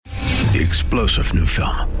The explosive new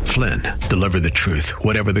film, Flynn, deliver the truth,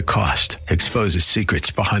 whatever the cost, exposes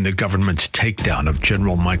secrets behind the government's takedown of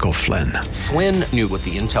General Michael Flynn. Flynn knew what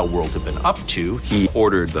the intel world had been up to. He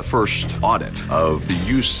ordered the first audit of the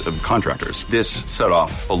use of contractors. This set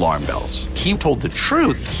off alarm bells. He told the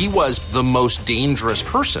truth. He was the most dangerous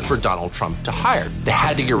person for Donald Trump to hire. They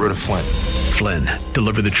had to get rid of Flynn. Flynn,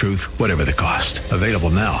 deliver the truth, whatever the cost. Available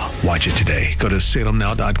now. Watch it today. Go to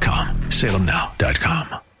salemnow.com.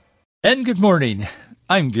 salemnow.com. And good morning.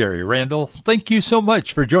 I'm Gary Randall. Thank you so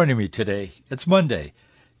much for joining me today. It's Monday,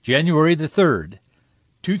 January the 3rd,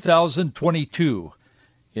 2022,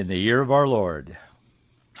 in the year of our Lord.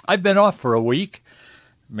 I've been off for a week.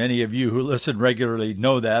 Many of you who listen regularly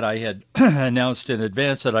know that. I had announced in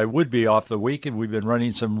advance that I would be off the week, and we've been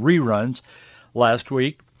running some reruns last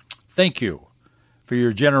week. Thank you for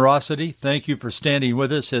your generosity. Thank you for standing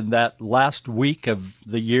with us in that last week of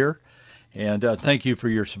the year. And thank you for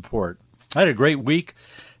your support. I had a great week.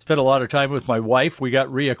 Spent a lot of time with my wife. We got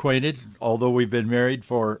reacquainted, although we've been married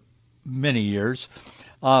for many years.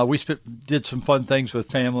 We did some fun things with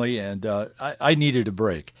family, and I needed a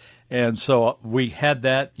break. And so we had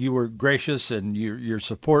that. You were gracious, and your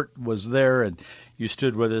support was there, and you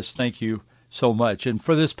stood with us. Thank you so much. And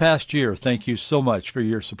for this past year, thank you so much for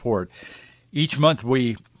your support. Each month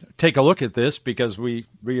we take a look at this because we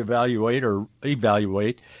reevaluate or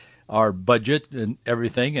evaluate our budget and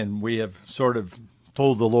everything, and we have sort of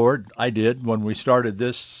told the Lord, I did, when we started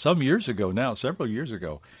this some years ago now, several years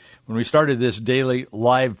ago, when we started this daily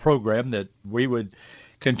live program, that we would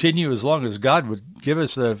continue as long as God would give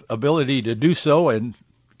us the ability to do so and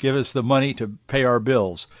give us the money to pay our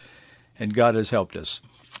bills. And God has helped us.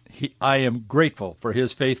 I am grateful for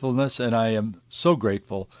his faithfulness, and I am so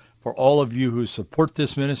grateful for all of you who support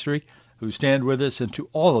this ministry, who stand with us, and to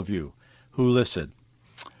all of you who listen.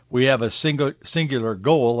 We have a singular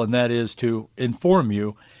goal, and that is to inform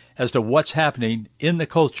you as to what's happening in the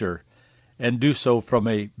culture and do so from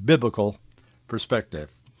a biblical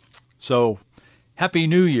perspective. So, Happy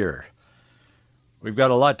New Year. We've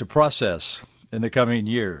got a lot to process in the coming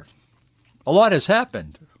year. A lot has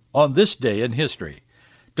happened on this day in history.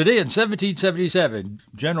 Today in 1777,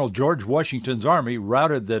 General George Washington's army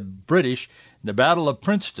routed the British in the Battle of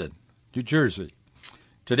Princeton, New Jersey.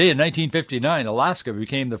 Today in 1959, Alaska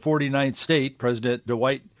became the 49th state. President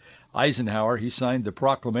Dwight Eisenhower, he signed the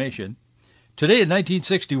proclamation. Today in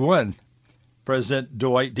 1961, President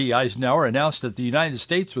Dwight D. Eisenhower announced that the United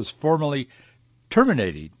States was formally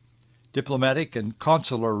terminating diplomatic and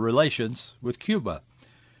consular relations with Cuba.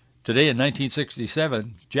 Today in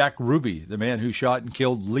 1967, Jack Ruby, the man who shot and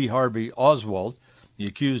killed Lee Harvey Oswald, the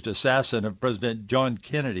accused assassin of President John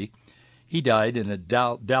Kennedy, he died in a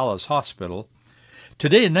Dallas hospital.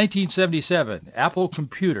 Today in 1977, Apple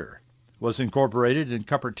Computer was incorporated in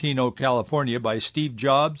Cupertino, California by Steve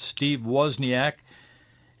Jobs, Steve Wozniak,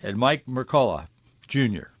 and Mike Mercola,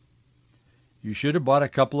 Jr. You should have bought a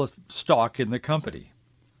couple of stock in the company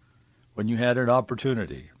when you had an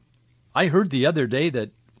opportunity. I heard the other day that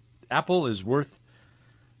Apple is worth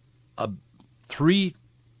 $3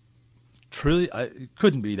 trillion. It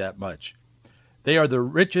couldn't be that much. They are the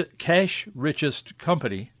richest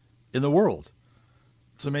company in the world.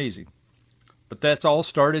 It's amazing. But that's all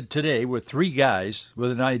started today with three guys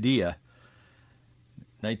with an idea,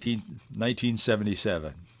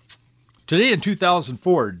 1977. Today in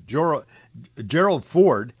 2004, Gerald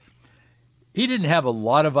Ford, he didn't have a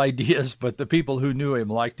lot of ideas, but the people who knew him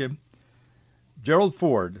liked him. Gerald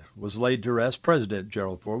Ford was laid to rest, President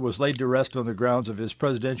Gerald Ford was laid to rest on the grounds of his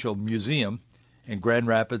presidential museum in Grand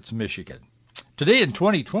Rapids, Michigan. Today in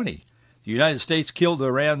 2020, the United States killed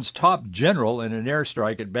Iran's top general in an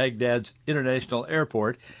airstrike at Baghdad's international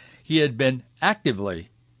airport. He had been actively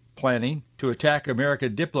planning to attack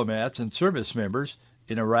American diplomats and service members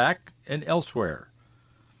in Iraq and elsewhere.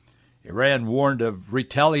 Iran warned of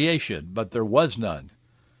retaliation, but there was none.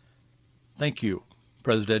 Thank you,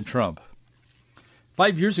 President Trump.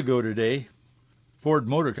 5 years ago today, Ford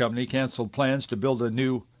Motor Company canceled plans to build a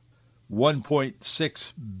new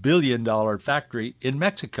 $1.6 billion factory in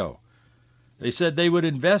Mexico. They said they would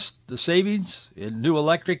invest the savings in new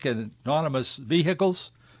electric and autonomous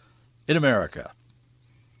vehicles in America.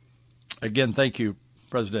 Again, thank you,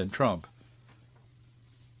 President Trump.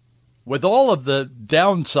 With all of the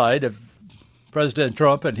downside of President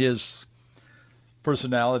Trump and his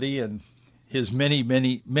personality and his many,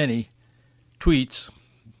 many, many tweets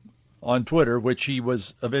on Twitter, which he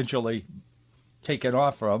was eventually taken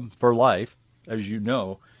off from for life, as you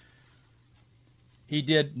know, he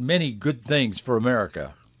did many good things for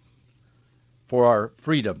America, for our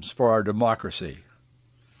freedoms, for our democracy.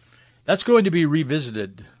 That's going to be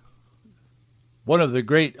revisited one of the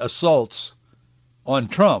great assaults on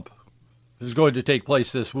Trump is going to take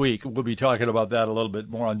place this week. We'll be talking about that a little bit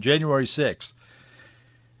more on January 6th.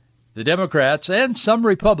 The Democrats and some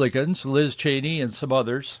Republicans, Liz Cheney and some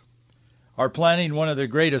others, are planning one of the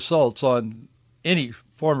great assaults on any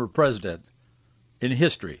former president in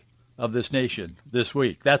history of this nation this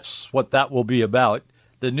week. That's what that will be about.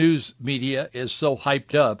 The news media is so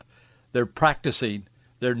hyped up, they're practicing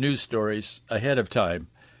their news stories ahead of time.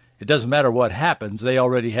 It doesn't matter what happens, they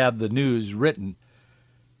already have the news written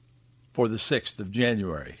for the 6th of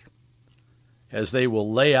January, as they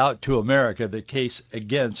will lay out to America the case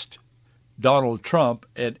against Donald Trump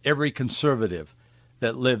and every conservative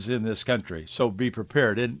that lives in this country. So be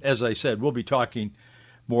prepared. And as I said, we'll be talking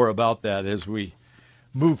more about that as we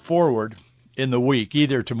move forward in the week.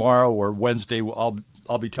 Either tomorrow or Wednesday,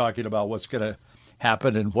 I'll be talking about what's going to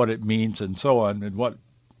happen and what it means and so on, and what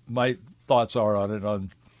my thoughts are on it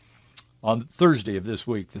on Thursday of this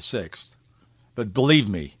week, the 6th. But believe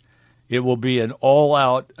me, it will be an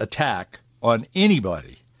all-out attack on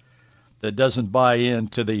anybody that doesn't buy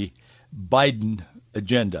into the Biden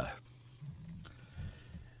agenda.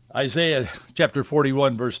 Isaiah chapter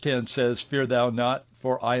 41, verse 10 says, "Fear thou not,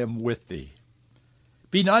 for I am with thee.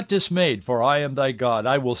 Be not dismayed, for I am thy God.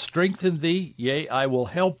 I will strengthen thee, yea, I will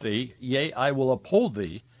help thee, yea, I will uphold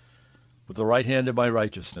thee with the right hand of my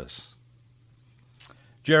righteousness."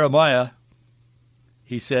 Jeremiah,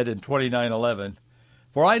 he said in 29:11,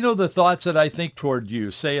 "For I know the thoughts that I think toward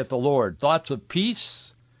you, saith the Lord, thoughts of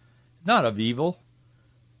peace, not of evil,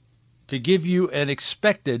 to give you an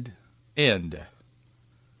expected end."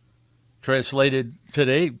 Translated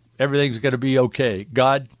today, everything's going to be okay.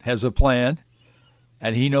 God has a plan,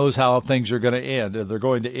 and he knows how things are going to end, and they're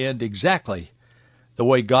going to end exactly the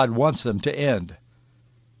way God wants them to end,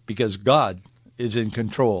 because God is in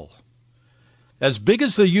control. As big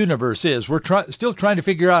as the universe is, we're still trying to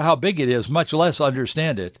figure out how big it is, much less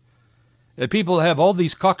understand it. And people have all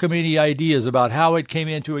these cockamamie ideas about how it came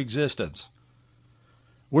into existence.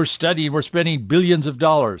 We're spending billions of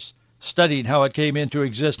dollars studying how it came into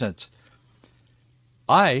existence.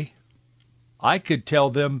 I could tell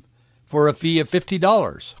them for a fee of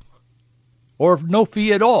 $50 or no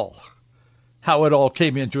fee at all how it all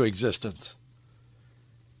came into existence.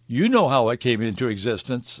 You know how it came into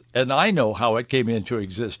existence, and I know how it came into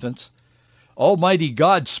existence. Almighty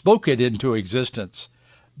God spoke it into existence.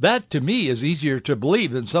 That, to me, is easier to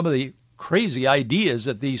believe than some of the crazy ideas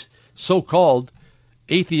that these so-called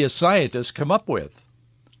atheist scientists come up with.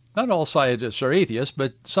 Not all scientists are atheists,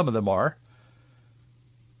 but some of them are.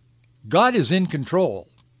 God is in control.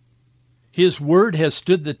 His word has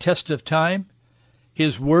stood the test of time.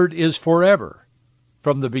 His word is forever,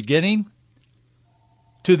 from the beginning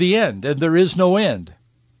to the end, and there is no end.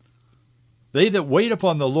 They that wait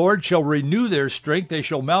upon the Lord shall renew their strength. They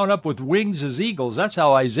shall mount up with wings as eagles. That's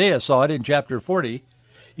how Isaiah saw it in chapter 40.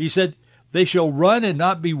 He said, they shall run and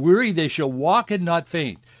not be weary. They shall walk and not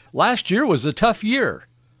faint. Last year was a tough year.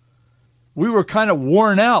 We were kind of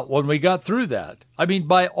worn out when we got through that. I mean,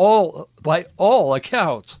 by all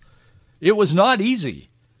accounts, it was not easy.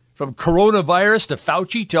 From coronavirus to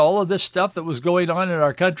Fauci to all of this stuff that was going on in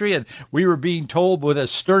our country, and we were being told with a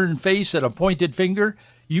stern face and a pointed finger,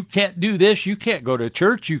 you can't do this, you can't go to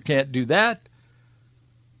church, you can't do that.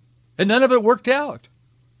 And none of it worked out.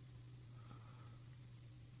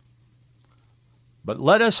 But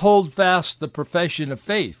let us hold fast the profession of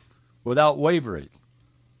faith without wavering,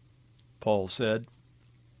 Paul said.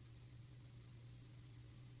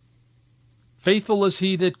 Faithful is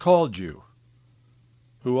he that called you,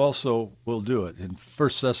 who also will do it, in 1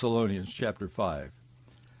 Thessalonians chapter 5.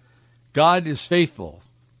 God is faithful.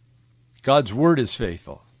 God's word is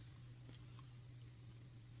faithful.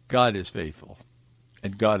 God is faithful,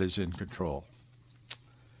 and God is in control.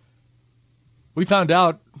 We found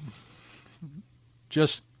out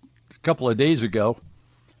just a couple of days ago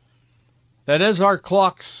that as our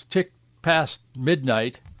clocks ticked past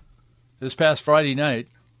midnight, this past Friday night,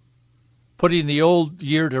 putting the old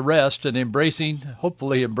year to rest and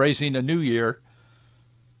hopefully embracing a new year.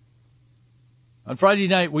 On Friday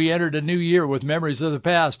night, we entered a new year with memories of the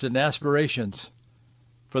past and aspirations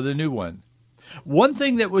for the new one. One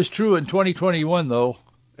thing that was true in 2021, though,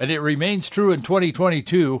 and it remains true in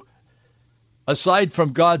 2022, aside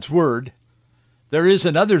from God's word, there is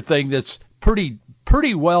another thing that's pretty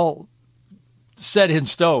well set in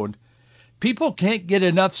stone. People can't get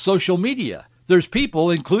enough social media. There's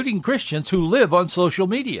people, including Christians, who live on social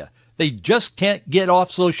media. They just can't get off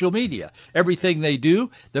social media. Everything they do,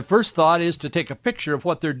 the first thought is to take a picture of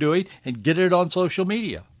what they're doing and get it on social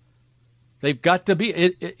media. They've got to be,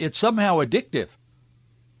 it's somehow addictive.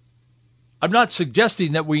 I'm not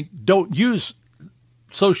suggesting that we don't use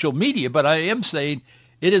social media, but I am saying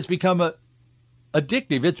it has become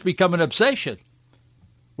addictive. It's become an obsession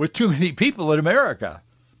with too many people in America.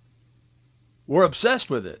 We're obsessed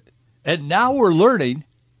with it. And now we're learning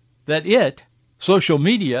that social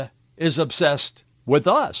media, is obsessed with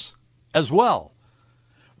us as well.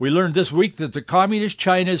 We learned this week that the Communist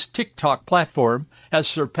China's TikTok platform has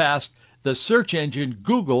surpassed the search engine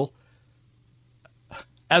Google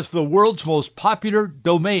as the world's most popular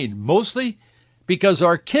domain, mostly because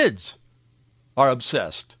our kids are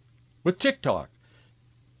obsessed with TikTok.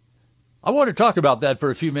 I want to talk about that for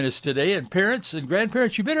a few minutes today, and parents and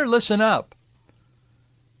grandparents, you better listen up.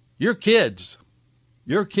 Your kids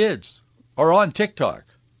are on TikTok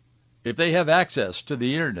if they have access to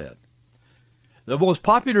the internet. The most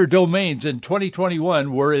popular domains in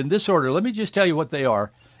 2021 were in this order. Let me just tell you what they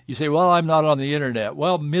are. You say, well, I'm not on the internet.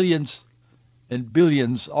 Well, millions and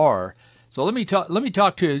billions are. So let me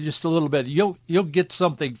talk to you just a little bit. You'll get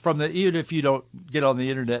something from that, even if you don't get on the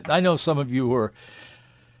internet. I know some of you who are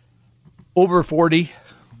over 40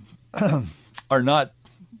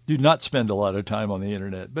 do not spend a lot of time on the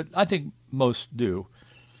internet, but I think most do.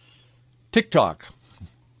 TikTok.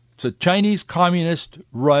 It's a Chinese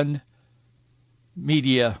communist-run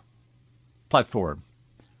media platform.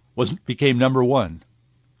 Became number one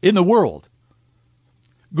in the world.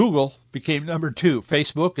 Google became number 2.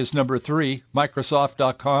 Facebook is number 3.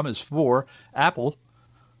 Microsoft.com is 4. Apple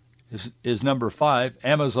is number 5.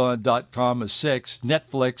 Amazon.com is 6.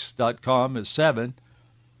 Netflix.com is 7.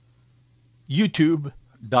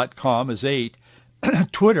 YouTube.com is 8.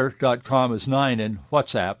 Twitter.com is 9. And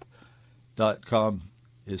WhatsApp.com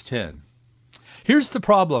is 10. Here's the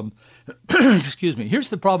problem. Excuse me. Here's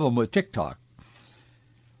the problem with TikTok.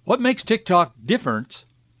 What makes TikTok different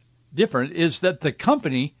is that the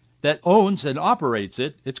company that owns and operates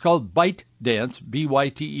it, it's called ByteDance,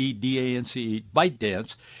 BYTEDANCE,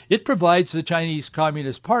 ByteDance. It provides the Chinese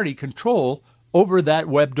Communist Party control over that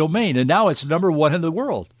web domain, and now it's number 1 in the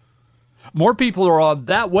world. More people are on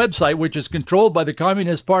that website, which is controlled by the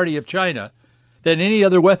Communist Party of China, than any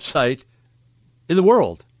other website in the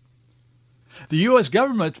world. The U.S.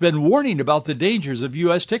 government's been warning about the dangers of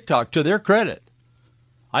U.S. TikTok, to their credit.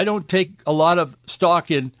 I don't take a lot of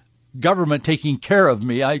stock in government taking care of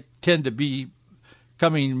me. I tend to be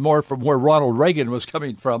coming more from where Ronald Reagan was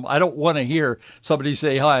coming from. I don't want to hear somebody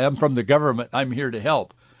say, hi, I'm from the government. I'm here to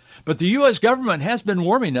help. But the U.S. government has been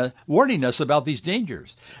warning us about these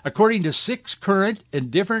dangers. According to 6 current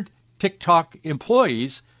and different TikTok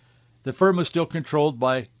employees, the firm is still controlled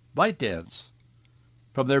by ByteDance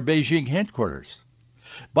from their Beijing headquarters.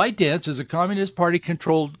 ByteDance is a Communist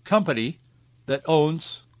Party-controlled company that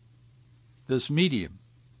owns this medium,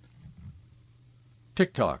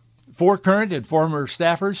 TikTok. 4 current and former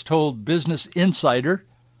staffers told Business Insider,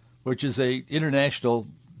 which is an international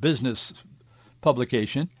business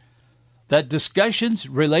publication, that discussions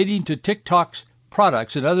relating to TikTok's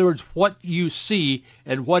products, in other words, what you see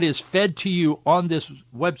and what is fed to you on this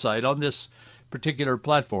website, on this particular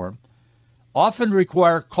platform, often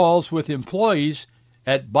require calls with employees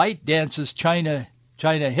at ByteDance's China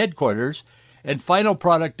headquarters, and final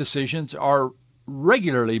product decisions are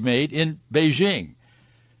regularly made in Beijing.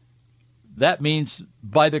 That means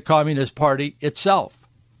by the Communist Party itself,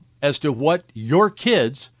 as to what your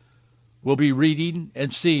kids will be reading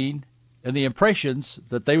and seeing and the impressions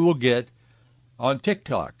that they will get on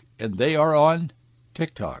TikTok. And they are on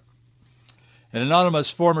TikTok. An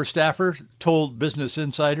anonymous former staffer told Business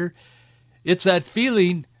Insider, it's that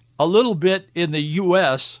feeling a little bit in the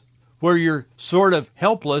U.S. where you're sort of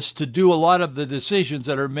helpless to do a lot of the decisions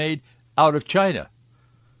that are made out of China.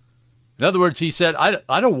 In other words, he said,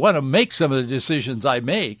 I don't want to make some of the decisions I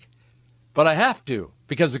make, but I have to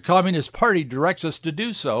because the Communist Party directs us to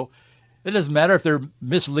do so. It doesn't matter if they're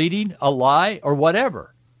misleading, a lie, or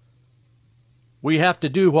whatever. We have to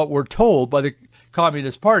do what we're told by the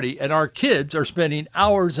Communist Party, and our kids are spending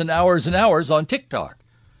hours and hours and hours on TikTok.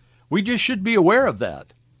 We just should be aware of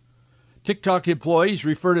that. TikTok employees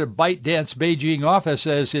refer to ByteDance Beijing office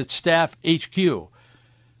as its staff HQ.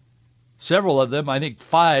 Several of them, I think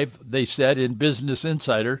 5, they said in Business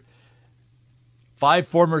Insider, 5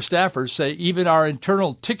 former staffers say even our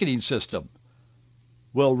internal ticketing system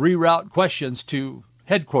will reroute questions to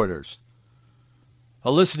headquarters,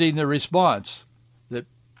 eliciting the response that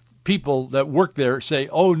people that work there say,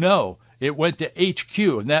 oh no, it went to HQ,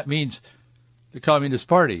 and that means the Communist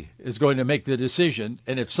Party is going to make the decision,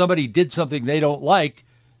 and if somebody did something they don't like,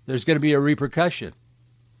 there's going to be a repercussion.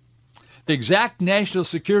 The exact national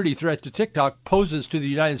security threat to TikTok poses to the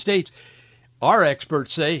United States our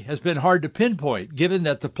experts say, has been hard to pinpoint, given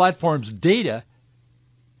that the platform's data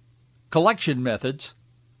collection methods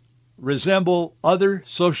resemble other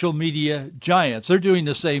social media giants. They're doing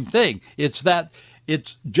the same thing. It's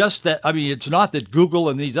just that, it's not that Google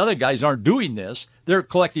and these other guys aren't doing this. They're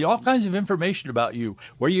collecting all kinds of information about you,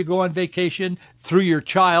 where you go on vacation, through your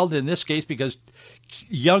child, in this case, because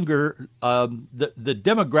younger, the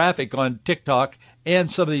demographic on TikTok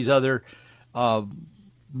and some of these other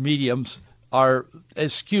mediums are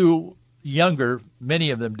skew younger.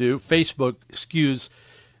 Many of them do. Facebook skews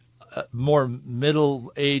more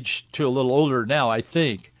middle age to a little older now, I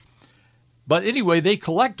think. But anyway, they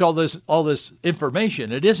collect all this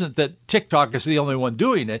information. It isn't that TikTok is the only one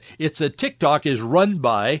doing it. It's that TikTok is run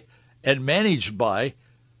by and managed by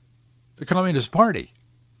the Communist Party.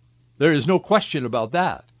 There is no question about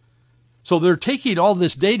that. So they're taking all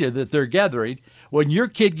this data that they're gathering. When your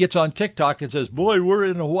kid gets on TikTok and says, boy, we're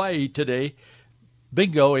in Hawaii today,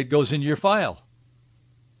 bingo, it goes in your file.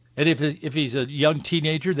 And if he's a young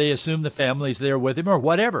teenager, they assume the family's there with him or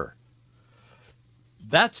whatever.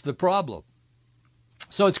 That's the problem.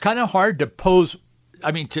 So it's kind of hard to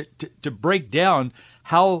to break down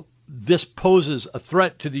how this poses a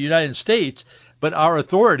threat to the United States, but our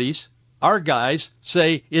authorities, our guys,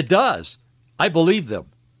 say it does. I believe them.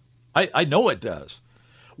 I know it does.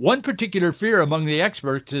 One particular fear among the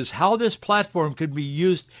experts is how this platform could be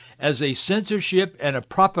used as a censorship and a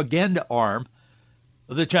propaganda arm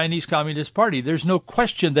of the Chinese Communist Party. There's no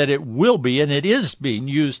question that it will be, and it is being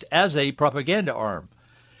used as a propaganda arm.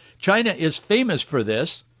 China is famous for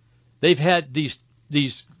this. They've had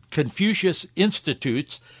these Confucius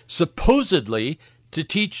institutes supposedly to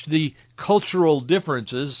teach the cultural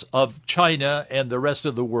differences of China and the rest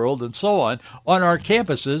of the world and so on our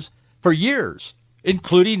campuses for years,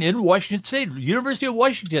 including in Washington State. University of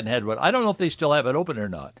Washington had one. I don't know if they still have it open or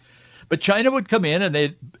not. But China would come in and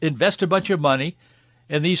they'd invest a bunch of money,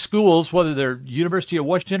 and these schools, whether they're University of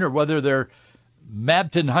Washington or whether they're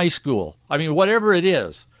Mabton High School, whatever it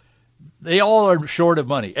is, they all are short of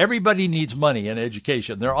money. Everybody needs money in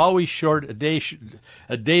education. They're always short, a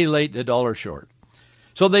day late, a dollar short.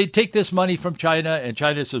 So they take this money from China, and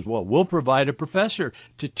China says, well, we'll provide a professor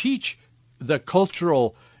to teach the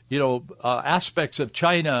cultural, aspects of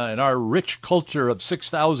China and our rich culture of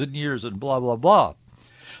 6,000 years and blah, blah, blah.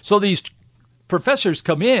 So these professors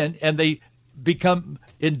come in and they become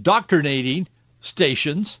indoctrinating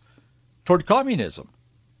stations toward communism.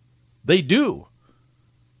 They do.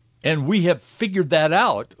 And we have figured that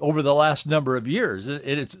out over the last number of years.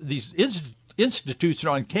 It's these institutes are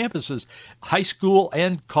on campuses, high school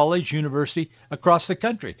and college, university across the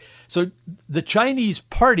country. So the Chinese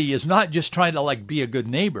party is not just trying to be a good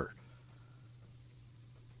neighbor.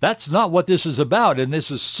 That's not what this is about, and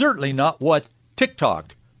this is certainly not what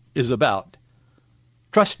TikTok is about.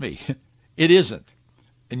 Trust me, it isn't,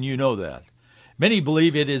 and you know that. Many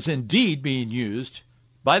believe it is indeed being used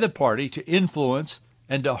by the party to influence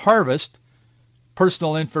and to harvest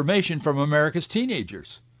personal information from America's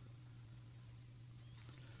teenagers.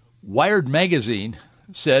 Wired Magazine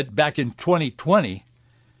said back in 2020,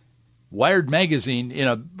 Wired Magazine,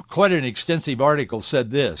 in quite an extensive article,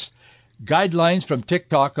 said this: guidelines from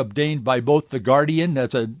TikTok obtained by both The Guardian,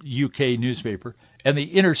 that's a UK newspaper, and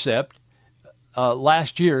The Intercept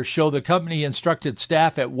last year show the company instructed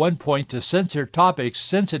staff at one point to censor topics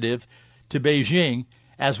sensitive to Beijing,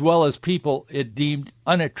 as well as people it deemed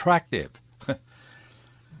unattractive.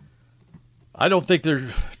 I don't think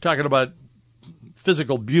they're talking about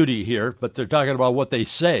physical beauty here, but they're talking about what they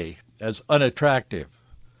say as unattractive.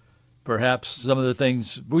 Perhaps some of the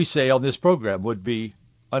things we say on this program would be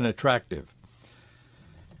unattractive.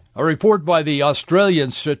 A report by the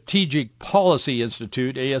Australian Strategic Policy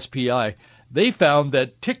Institute, ASPI, they found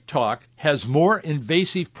that TikTok has more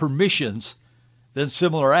invasive permissions than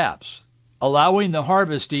similar apps, allowing the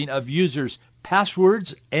harvesting of users'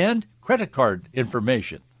 passwords and credit card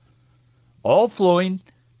information, all flowing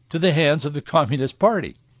to the hands of the Communist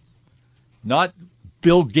Party. Not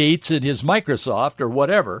Bill Gates and his Microsoft or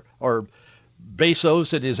whatever, or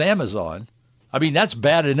Bezos and his Amazon. That's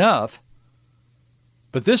bad enough.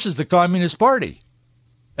 But this is the Communist Party.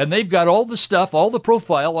 And they've got all the stuff, all the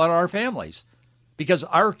profile on our families, because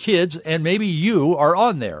our kids and maybe you are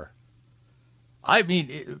on there.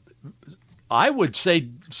 I would say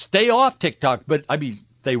stay off TikTok, but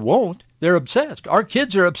they won't. They're obsessed. Our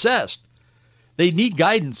kids are obsessed. They need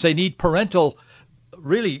guidance. They need parental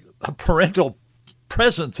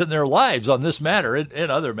presence in their lives on this matter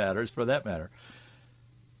and other matters for that matter.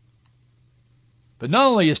 But not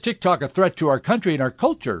only is TikTok a threat to our country and our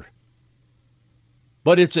culture,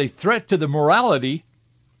 but it's a threat to the morality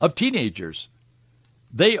of teenagers.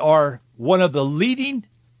 They are one of the leading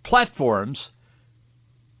platforms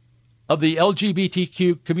of the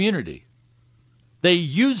LGBTQ community. They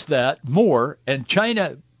use that more, and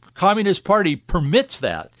China Communist Party permits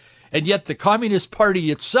that. And yet the Communist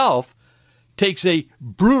Party itself takes a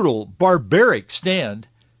brutal, barbaric stand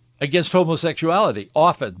against homosexuality,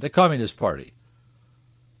 often, the Communist Party.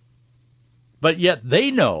 But yet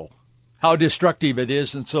they know how destructive it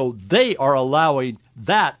is, and so they are allowing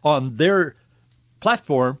that on their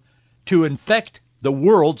platform to infect the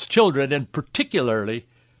world's children, and particularly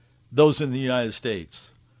those in the United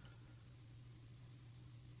States.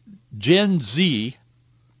 Gen Z,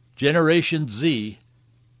 Generation Z,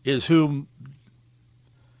 is whom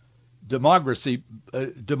demography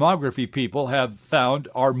people have found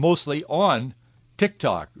are mostly on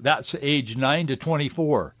TikTok. That's age 9 to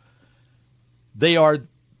 24. They are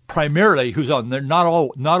primarily who's on there. Not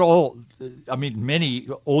all. I mean, many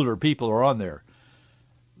older people are on there,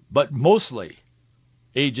 but mostly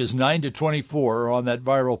ages 9 to 24 are on that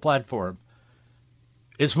viral platform.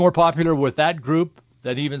 It's more popular with that group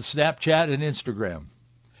than even Snapchat and Instagram.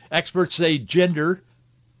 Experts say gender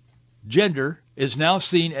is now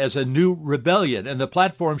seen as a new rebellion, and the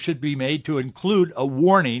platform should be made to include a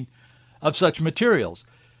warning of such materials.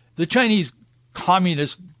 The Chinese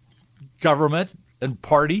Communist government and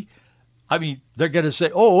party, I mean, they're going to say,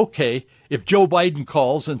 oh, okay, if Joe Biden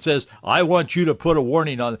calls and says, I want you to put a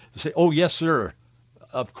warning on it, they say, oh, yes, sir.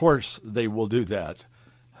 Of course they will do that.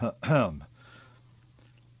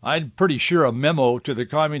 I'm pretty sure a memo to the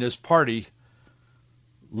Communist Party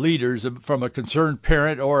leaders from a concerned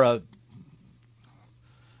parent or a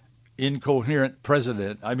incoherent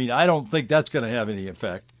president, I mean, I don't think that's going to have any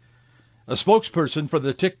effect. A spokesperson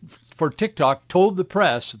for TikTok told the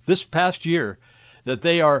press this past year that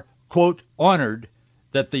they are, quote, honored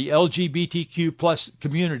that the LGBTQ plus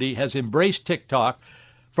community has embraced TikTok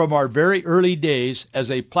from our very early days as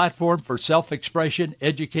a platform for self-expression,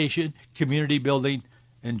 education, community building,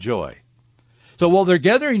 and joy. So while they're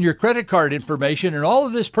gathering your credit card information and all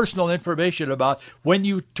of this personal information about when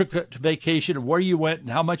you took a vacation and where you went and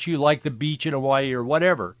how much you like the beach in Hawaii or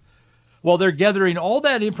whatever, while they're gathering all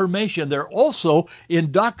that information, they're also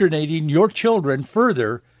indoctrinating your children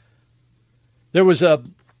further.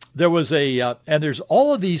 And there's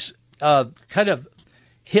all of these kind of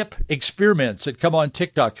hip experiments that come on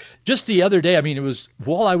TikTok. Just the other day, I mean, it was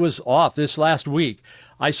while I was off this last week,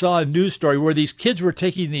 I saw a news story where these kids were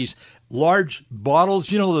taking these large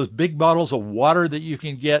bottles, you know, those big bottles of water that you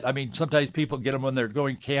can get. I mean, sometimes people get them when they're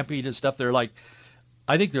going camping and stuff. They're like,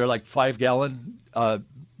 I think they're like 5-gallon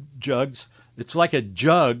jugs. It's like a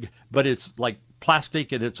jug, but it's like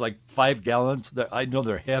plastic and it's like 5 gallons. I know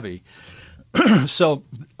they're heavy. So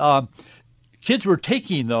kids were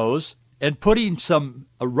taking those and putting some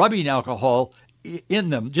rubbing alcohol in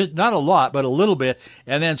them, just not a lot, but a little bit,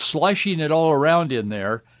 and then slushing it all around in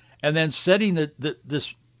there, and then setting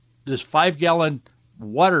this 5-gallon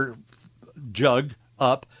water jug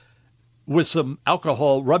up with some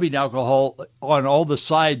alcohol, rubbing alcohol on all the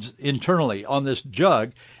sides internally on this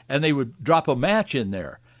jug, and they would drop a match in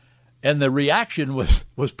there. And the reaction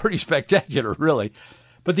was pretty spectacular, really.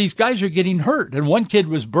 But these guys are getting hurt, and one kid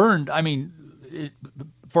was burned. I mean,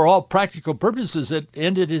 for all practical purposes, it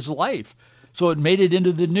ended his life. So it made it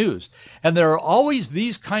into the news. And there are always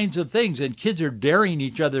these kinds of things, and kids are daring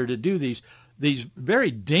each other to do these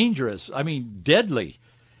very dangerous, I mean, deadly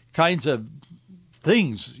kinds of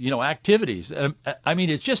things, you know, activities. I mean,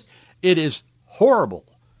 it is horrible,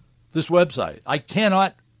 this website. I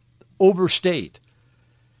cannot overstate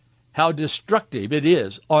how destructive it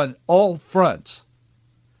is on all fronts.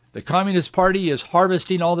 The Communist Party is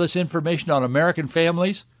harvesting all this information on American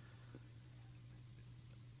families,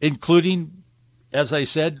 including, as I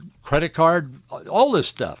said, credit card, all this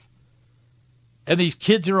stuff. And these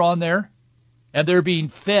kids are on there, and they're being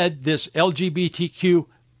fed this LGBTQ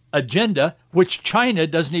agenda, which China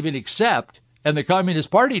doesn't even accept, and the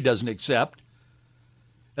Communist Party doesn't accept.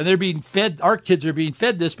 And they're being fed, our kids are being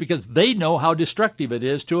fed this because they know how destructive it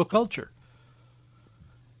is to a culture.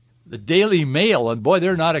 The Daily Mail, and boy,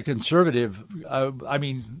 they're not a conservative. I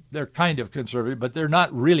mean, they're kind of conservative, but they're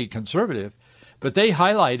not really conservative. But they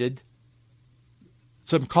highlighted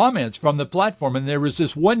some comments from the platform, and there was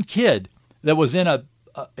this one kid that was in a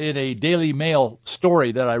Daily Mail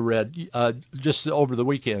story that I read just over the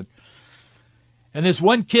weekend. And this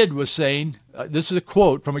one kid was saying, this is a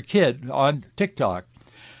quote from a kid on TikTok,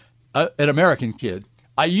 an American kid,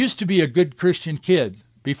 "I used to be a good Christian kid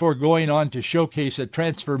before going on to showcase a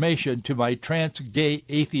transformation to my trans gay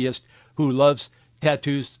atheist who loves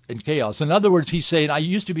tattoos, and chaos. In other words, he's saying, I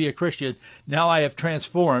used to be a Christian, now I have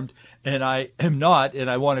transformed, and I am not, and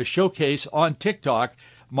I want to showcase on TikTok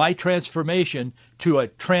my transformation to a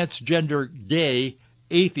transgender gay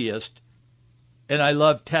atheist, and I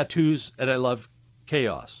love tattoos, and I love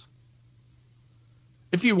chaos.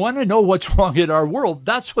 If you want to know what's wrong in our world,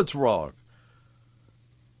 that's what's wrong.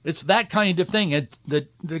 It's that kind of thing. And the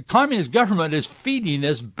communist government is feeding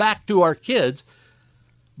this back to our kids,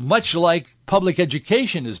 much like public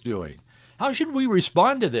education is doing. How should we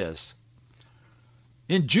respond to this?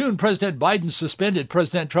 In June, President Biden suspended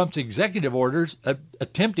President Trump's executive orders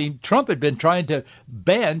Trump had been trying to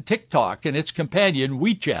ban TikTok and its companion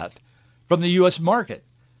WeChat from the U.S. market.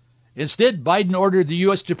 Instead, Biden ordered the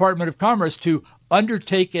U.S. Department of Commerce to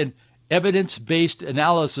undertake an evidence-based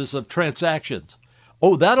analysis of transactions.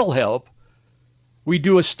 Oh, that'll help. We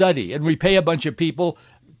do a study and we pay a bunch of people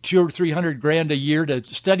 $200 or $300 a year to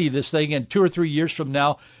study this thing, and 2 or 3 years from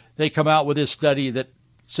now, they come out with this study that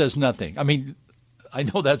says nothing. I mean, I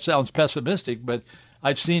know that sounds pessimistic, but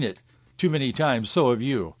I've seen it too many times. So have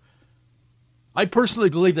you. I personally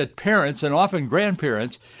believe that parents and often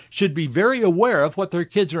grandparents should be very aware of what their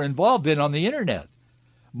kids are involved in on the internet.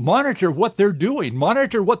 Monitor what they're doing.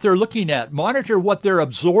 Monitor what they're looking at. Monitor what they're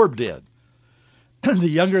absorbed in. The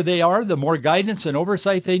younger they are, the more guidance and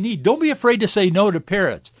oversight they need. Don't be afraid to say no to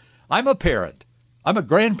parents. I'm a parent. I'm a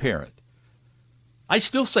grandparent. I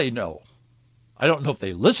still say no. I don't know if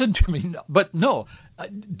they listen to me, but no.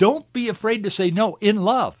 Don't be afraid to say no in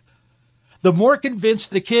love. The more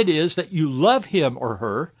convinced the kid is that you love him or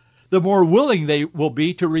her, the more willing they will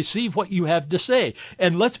be to receive what you have to say.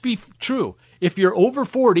 And let's be true. If you're over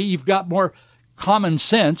 40, you've got more common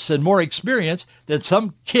sense and more experience than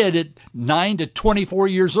some kid at 9 to 24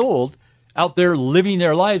 years old out there living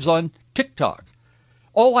their lives on TikTok.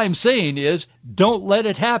 All I'm saying is don't let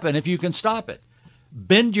it happen if you can stop it.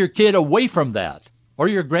 Bend your kid away from that, or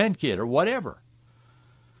your grandkid, or whatever.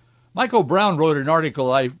 Michael Brown wrote an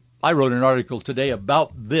article. I wrote an article today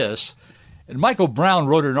about this, and Michael Brown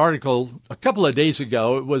wrote an article a couple of days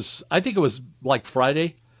ago. I think it was like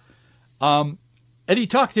Friday, and he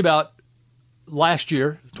talked about last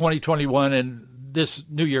year, 2021, and this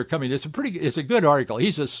new year coming. It's a good article.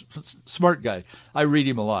 He's a smart guy. I read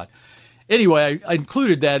him a lot. Anyway, I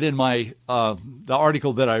included that in my the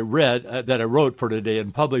article that I read that I wrote for today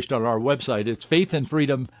and published on our website. It's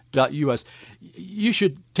faithandfreedom.us. You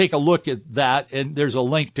should take a look at that, and there's a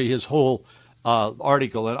link to his whole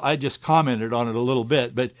article, and I just commented on it a little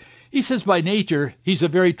bit. But he says by nature he's a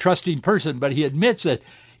very trusting person, but he admits that.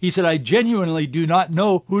 He said, I genuinely do not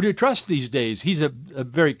know who to trust these days. He's a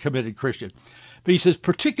very committed Christian. But he says,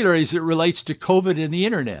 particularly as it relates to COVID and the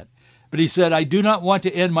internet. But he said, I do not want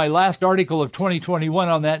to end my last article of 2021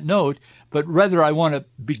 on that note, but rather I want to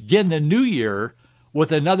begin the new year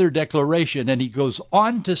with another declaration. And he goes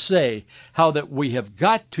on to say how that we have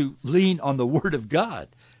got to lean on the Word of God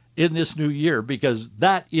in this new year, because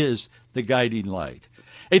that is the guiding light.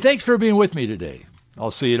 Hey, thanks for being with me today. I'll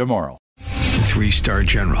see you tomorrow. 3-star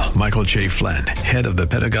General Michael J. Flynn, head of the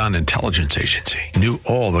Pentagon Intelligence Agency, knew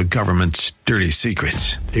all the government's dirty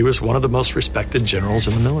secrets. He was one of the most respected generals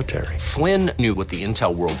in the military. Flynn knew what the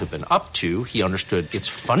intel world had been up to. He understood its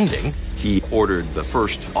funding. He ordered the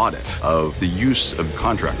first audit of the use of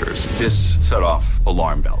contractors. This set off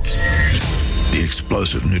alarm bells. The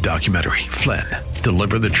explosive new documentary, Flynn,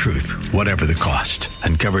 Deliver the Truth, Whatever the Cost,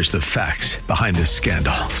 uncovers the facts behind this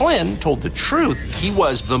scandal. Flynn told the truth. He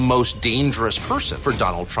was the most dangerous person for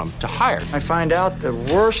Donald Trump to hire. I find out the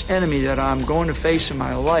worst enemy that I'm going to face in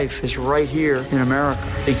my life is right here in America.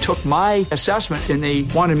 They took my assessment and they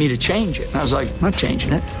wanted me to change it. And I was like, I'm not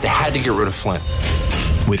changing it. They had to get rid of Flynn.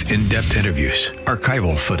 With in-depth interviews,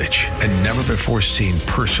 archival footage, and never-before-seen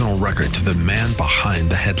personal records of the man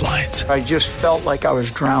behind the headlines. I just felt like I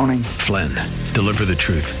was drowning. Flynn, Deliver the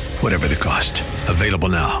Truth, Whatever the Cost. Available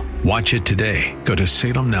now. Watch it today. Go to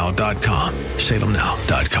salemnow.com.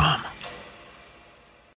 salemnow.com.